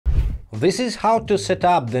This is how to set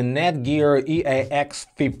up the Netgear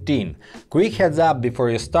EAX15. Quick heads up before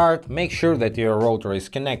you start, make sure that your router is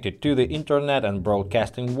connected to the internet and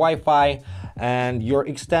broadcasting Wi-Fi, and your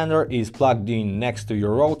extender is plugged in next to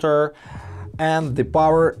your router, and the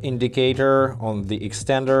power indicator on the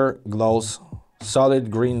extender glows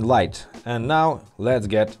solid green light. And now let's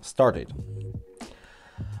get started.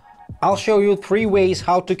 I'll show you 3 ways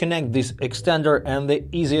how to connect this extender, and the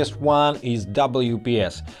easiest one is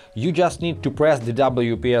WPS. You just need to press the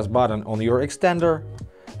WPS button on your extender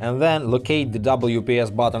and then locate the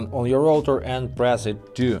WPS button on your router and press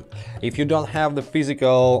it too. If you don't have the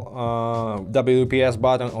physical WPS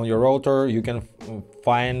button on your router, you can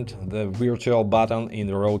find the virtual button in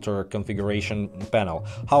the router configuration panel.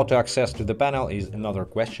 How to access to the panel is another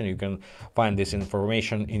question. You can find this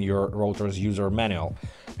information in your router's user manual,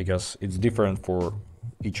 because it's different for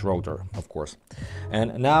each router, of course.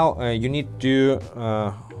 And now you need to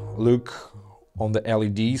look on the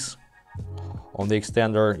LEDs on the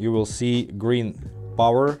extender. You will see green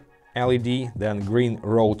power LED, then green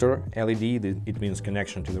router LED, it means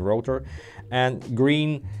connection to the router, and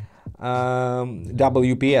green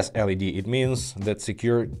WPS LED, it means that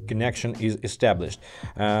secure connection is established.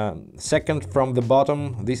 Second from the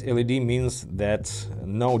bottom, this LED means that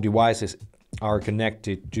no devices are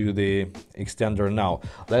connected to the extender now.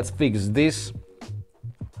 Let's fix this.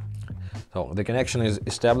 So the connection is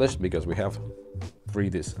established because we have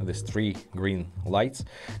these 3 green lights.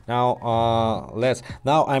 Now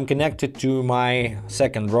I'm connected to my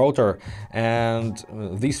second router, and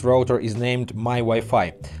this router is named My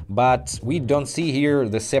Wi-Fi, but we don't see here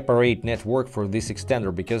the separate network for this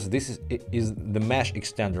extender, because this is the mesh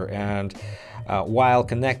extender, and while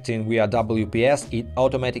connecting via WPS, it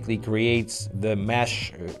automatically creates the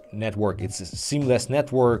mesh network. It's a seamless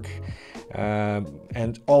network,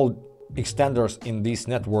 and all extenders in this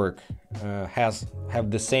network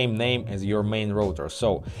have the same name as your main router.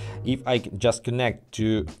 So if I just connect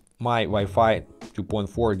to my Wi-Fi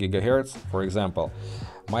 2.4 GHz, for example,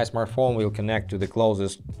 my smartphone will connect to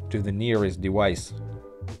the nearest device.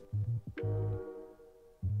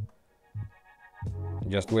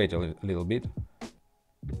 Just wait a little bit.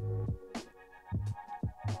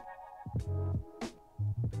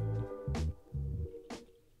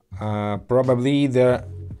 Probably the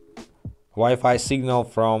Wi-Fi signal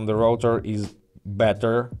from the router is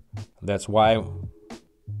better. That's why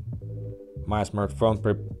my smartphone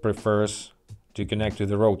prefers to connect to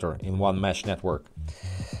the router in one mesh network.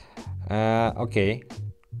 Okay,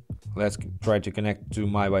 let's try to connect to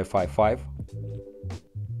my Wi-Fi 5.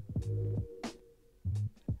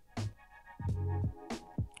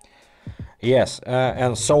 Yes,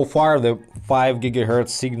 and so far the 5 GHz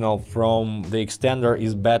signal from the extender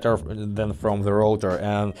is better than from the router,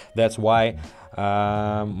 and that's why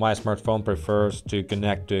my smartphone prefers to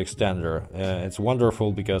connect to extender. It's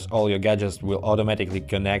wonderful because all your gadgets will automatically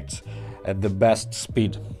connect at the best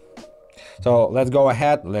speed. So let's go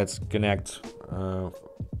ahead, let's connect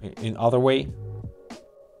in other way.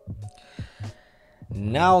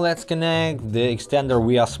 Now let's connect the extender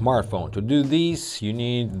via smartphone. To do this, you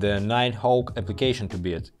need the Nighthawk application to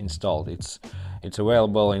be installed. It's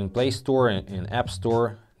available in Play Store and in App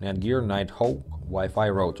Store. Netgear Nighthawk Wi-Fi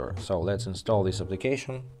router. So let's install this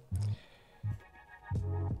application.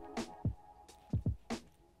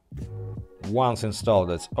 Once installed,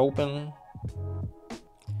 let's open.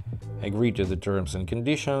 Agree to the terms and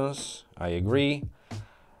conditions. I agree.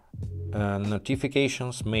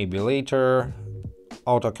 Notifications maybe later.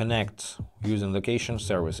 Auto connect using location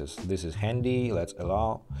services. This is handy. Let's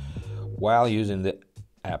allow while using the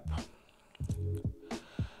app.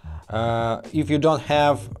 If you don't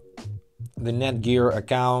have the Netgear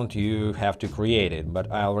account, you have to create it,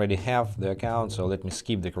 but I already have the account, so let me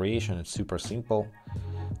skip the creation. It's super simple.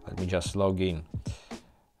 Let me just log in.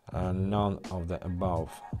 None of the above.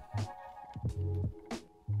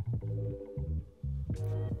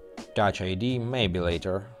 Touch ID maybe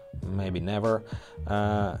later, maybe never.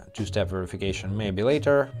 Two-step verification maybe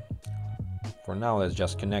later. For now, let's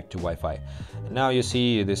just connect to Wi-Fi. Now you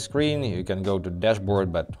see the screen. You can go to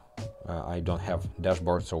dashboard, but I don't have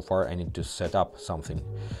dashboard so far. I need to set up something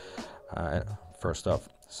first off.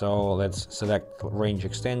 So let's select range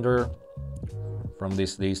extender from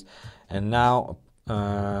this list, and now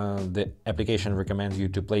the application recommends you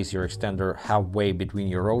to place your extender halfway between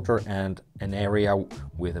your router and an area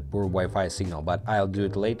with a poor Wi-Fi signal, but I'll do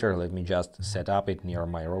it later. Let me just set up it near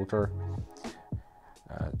my router.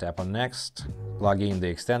 Tap on next, plug in the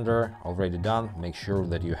extender, already done. Make sure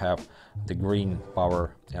that you have the green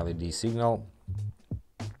power LED signal.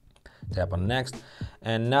 Tap on next,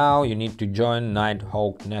 and now you need to join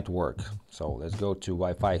Nighthawk network. So let's go to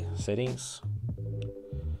Wi-Fi settings.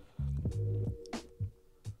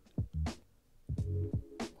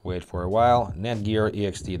 Wait for a while. Netgear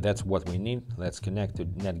EXT, that's what we need. Let's connect to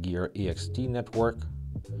Netgear EXT network.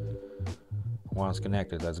 Once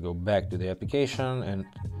connected, let's go back to the application and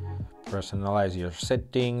personalize your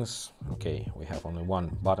settings. Okay, we have only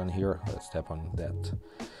one button here. Let's tap on that.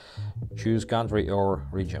 Choose country or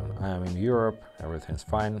region. I am in Europe, everything's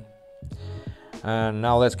fine. And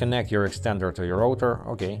now let's connect your extender to your router.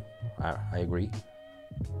 Okay, I agree.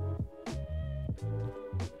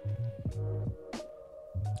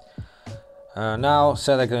 Now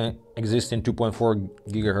select an existing 2.4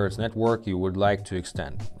 GHz network you would like to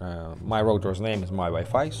extend. My router's name is my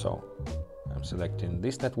Wi-Fi, so I'm selecting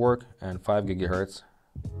this network and 5 GHz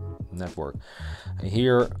network.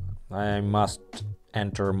 Here I must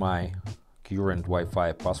enter my current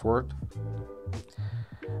Wi-Fi password.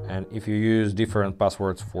 And if you use different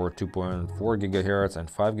passwords for 2.4 GHz and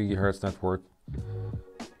 5 GHz network,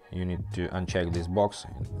 you need to uncheck this box,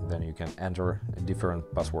 and then you can enter a different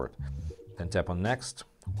password. Then tap on next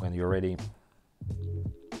when you're ready,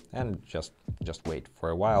 and just wait for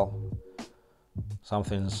a while.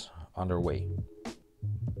 Something's underway.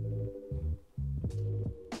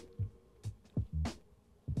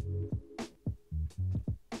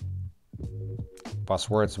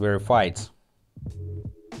 Passwords verified.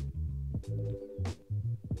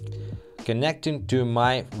 Connecting to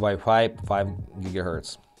my Wi-Fi 5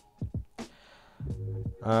 GHz.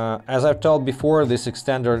 As I've told before, this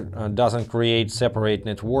extender doesn't create separate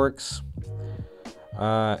networks.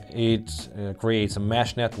 It creates a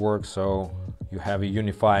mesh network, so you have a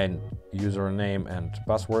unified username and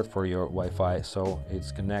password for your Wi-Fi, so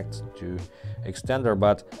it's connected to extender,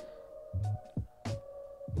 but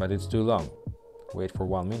it's too long. Wait for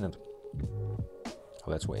 1 minute.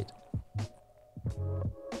 Let's wait.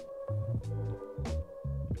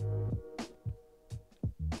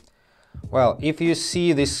 Well, if you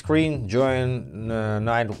see this screen, join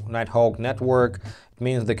Nighthawk network, it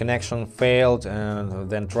means the connection failed, and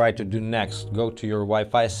then try to do next. Go to your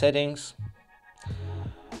Wi-Fi settings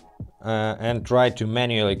and try to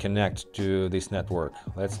manually connect to this network.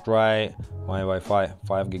 Let's try my Wi-Fi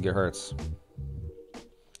 5 GHz.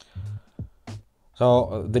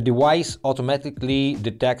 So the device automatically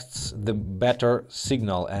detects the better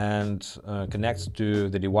signal and connects to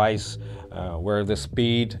the device where the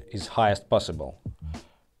speed is highest possible.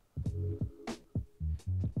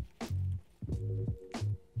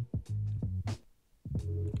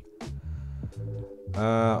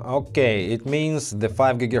 Okay, it means the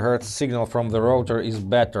 5 GHz signal from the router is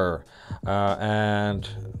better, and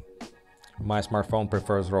my smartphone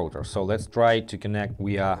prefers router. So let's try to connect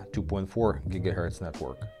via 2.4 GHz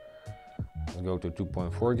network. Let's go to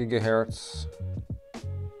 2.4 GHz.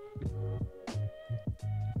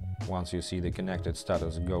 Once you see the connected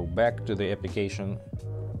status, go back to the application.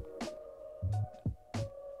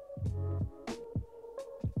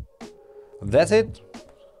 That's it.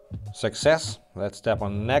 Success. Let's tap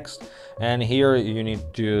on next, and here you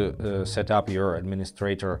need to set up your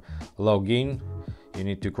administrator login. You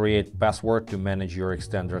need to create password to manage your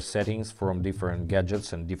extender settings from different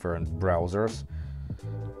gadgets and different browsers.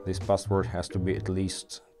 This password has to be at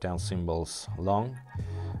least 10 symbols long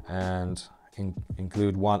and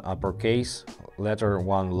include one uppercase letter,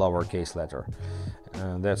 one lowercase letter.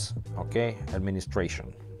 That's okay.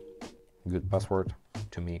 Administration. Good password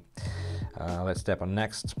to me. Let's tap on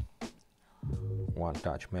next. One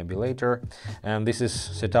touch maybe later, and this is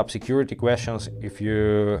setup security questions. If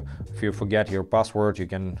you forget your password, you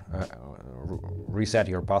can reset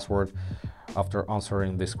your password after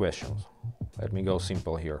answering these questions. Let me go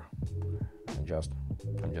simple here. I'm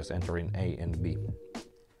just entering A and B.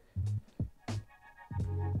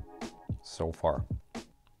 So far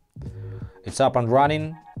it's up and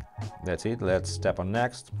running. That's it. Let's tap on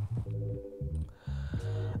next.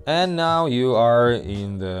 And now you are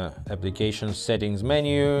in the application settings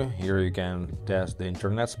menu. Here you can test the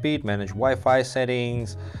internet speed, manage Wi-Fi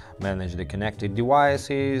settings, manage the connected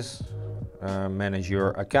devices, manage your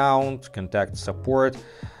account, contact support.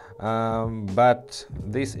 But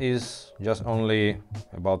this is just only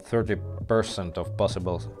about 30% of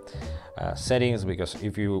possible settings, because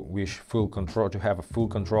if you wish to have a full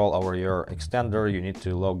control over your extender, you need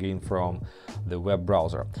to log in from the web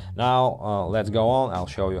browser. Now let's go on. I'll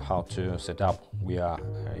show you how to set up via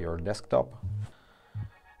your desktop.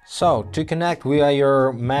 So to connect via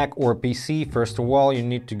your Mac or PC, first of all you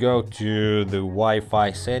need to go to the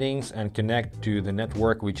Wi-Fi settings and connect to the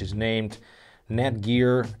network which is named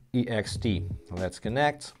Netgear EXT. Let's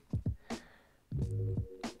connect.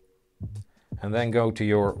 And then go to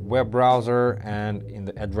your web browser and in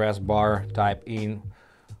the address bar type in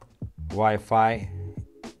Wi-Fi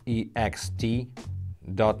ext.net,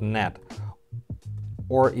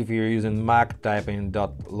 or if you're using Mac, type in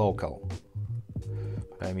 .local.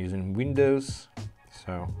 I'm using Windows,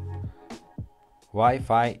 so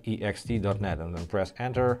Wi-Fi ext.net, and then press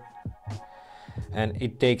enter. And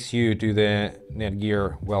it takes you to the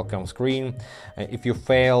Netgear welcome screen. If you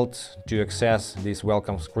failed to access this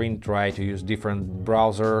welcome screen, try to use different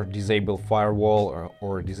browser, disable firewall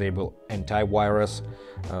or disable antivirus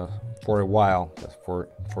for a while, just for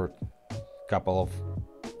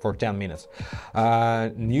 10 minutes.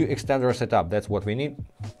 New extender setup, that's what we need.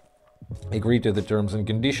 Agree to the terms and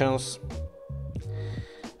conditions.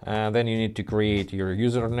 Then you need to create your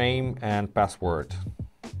username and password.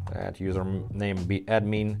 That username be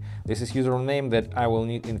admin. This is username that I will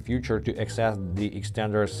need in future to access the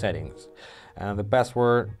extender settings. And the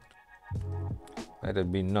password, let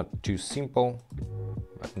it be not too simple,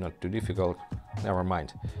 but not too difficult. Never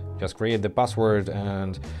mind. Just create the password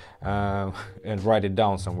and write it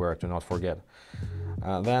down somewhere to not forget.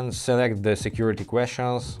 Then select the security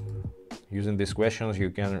questions. Using these questions, you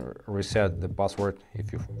can reset the password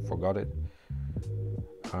if you forgot it.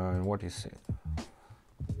 What is it?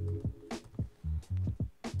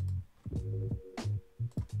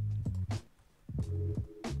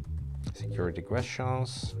 Security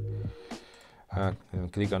questions.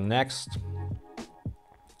 Click on next.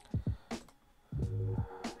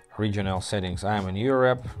 Regional settings. I'm in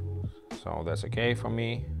Europe, so that's okay for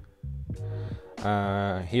me.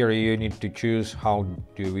 Here you need to choose how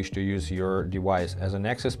do you wish to use your device, as an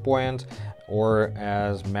access point or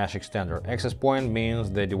as mesh extender. Access point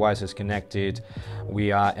means the device is connected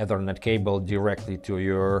via Ethernet cable directly to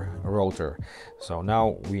your router. So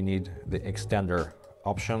now we need the extender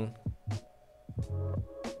option.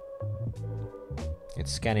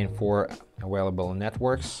 It's scanning for available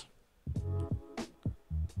networks.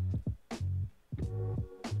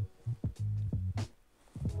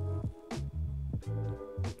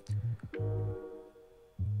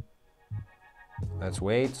 Let's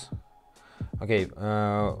wait. Okay,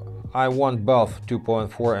 I want both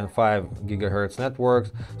 2.4 and 5 GHz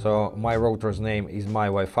networks, so my router's name is my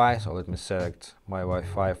Wi-Fi, so let me select my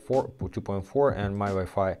Wi-Fi 2.4 and my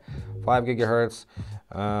Wi-Fi 5 GHz.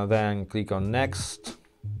 Then click on next.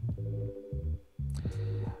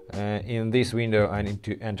 In this window I need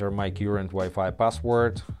to enter my current Wi-Fi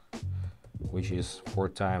password, which is 4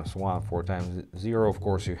 times 1, 4 times 0. Of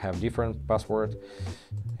course you have different password.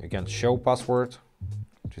 You can show password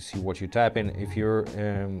to see what you type in. If you're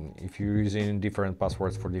using different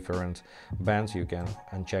passwords for different bands, you can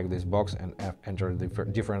uncheck this box and enter the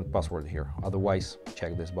different password here. Otherwise,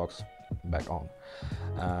 check this box back on.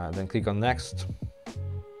 Then click on next.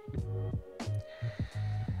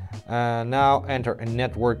 Now enter a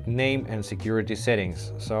network name and security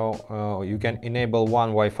settings. So you can enable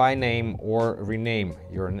one Wi-Fi name or rename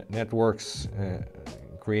your networks,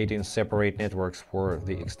 creating separate networks for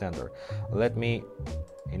the extender. Let me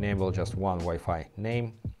enable just one Wi-Fi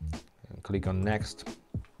name and click on next.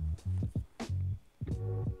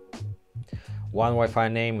 One Wi-Fi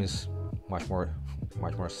name is much more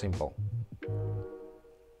simple.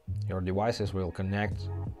 Your devices will connect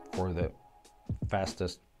for the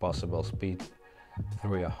fastest possible speed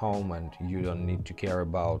through your home, and you don't need to care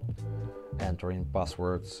about entering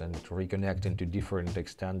passwords and reconnecting to different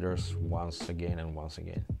extenders once again and once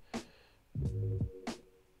again.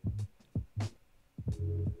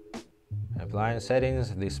 Applying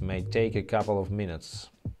settings, this may take a couple of minutes.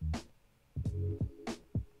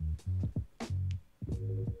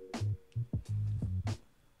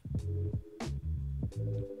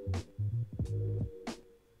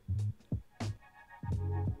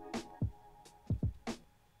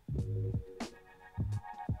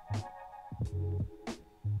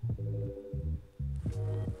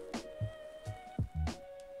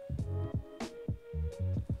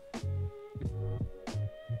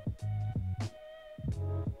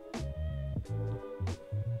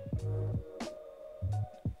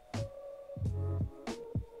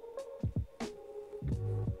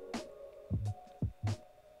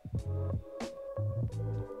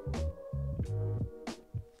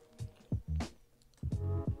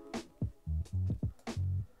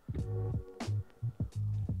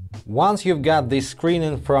 Once you've got this screen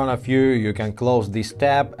in front of you, you can close this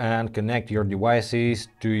tab and connect your devices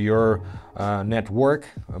to your network,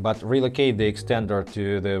 but relocate the extender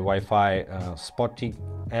to the Wi-Fi spotty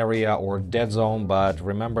area or dead zone, but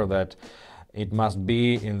remember that it must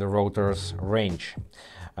be in the router's range.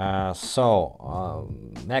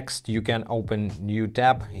 Next you can open new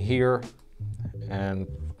tab here, and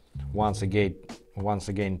once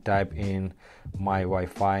again type in my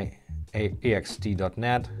Wi-Fi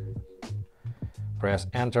ext.net, press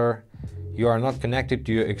enter. You are not connected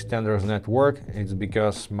to your extender's network. It's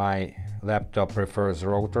because my laptop prefers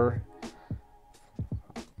router,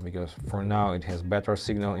 because for now it has better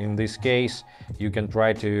signal. In this case you can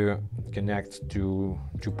try to connect to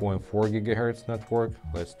 2.4 gigahertz network.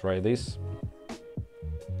 Let's try this.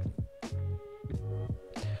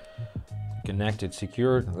 Connected,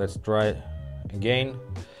 secured. Let's try again.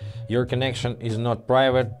 Your connection is not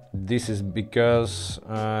private. This is because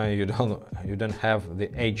you don't have the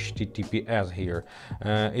HTTPS here.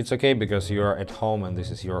 It's okay because you are at home and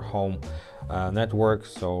this is your home network.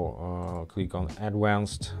 So click on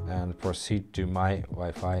Advanced and proceed to my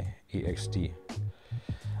Wi-Fi EXT.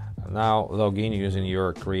 Now log in using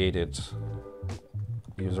your created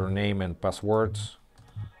username and password.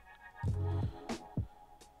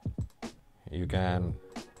 You can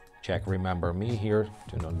check remember me here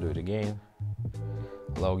to not do it again.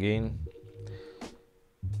 Log in.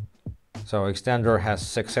 So extender has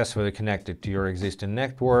successfully connected to your existing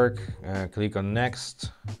network. Click on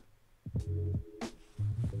next.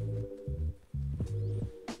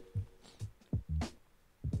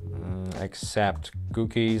 Accept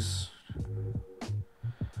cookies.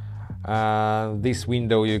 This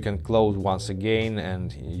window you can close once again,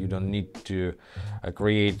 and you don't need to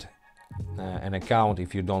create an account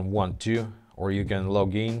if you don't want to, or you can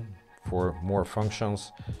log in for more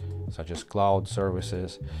functions such as cloud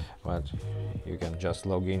services, but you can just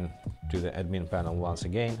log in to the admin panel once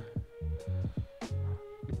again.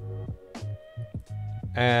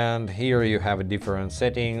 And here you have different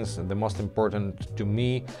settings. The most important to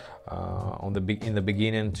me in the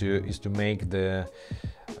beginning is to make the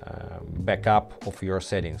backup of your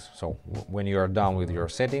settings. So when you are done with your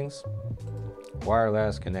settings,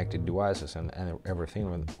 wireless, connected devices, and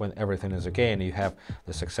everything, when everything is okay and you have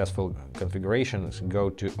the successful configurations, go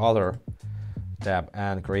to Other tab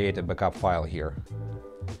and create a backup file here.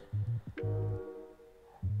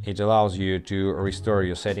 It allows you to restore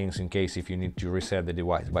your settings in case if you need to reset the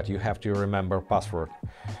device, but you have to remember password.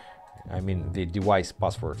 I mean the device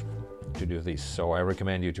password to do this, so I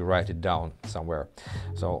recommend you to write it down somewhere.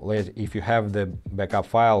 So if you have the backup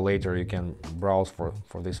file, later you can browse for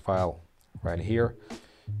this file right here,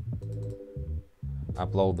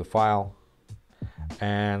 upload the file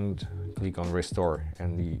and click on restore,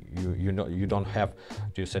 and you don't have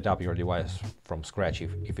to set up your device from scratch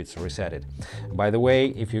if it's resetted. By the way,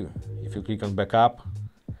 if you click on backup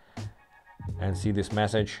and see this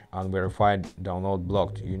message, unverified download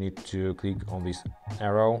blocked, you need to click on this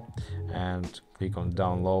arrow and click on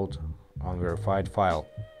download unverified file.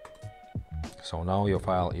 So now your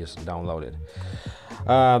file is downloaded.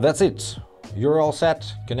 That's it. You're all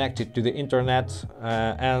set, connected to the internet,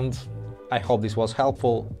 and I hope this was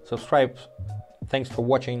helpful. Subscribe. Thanks for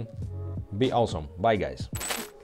watching. Be awesome. Bye guys.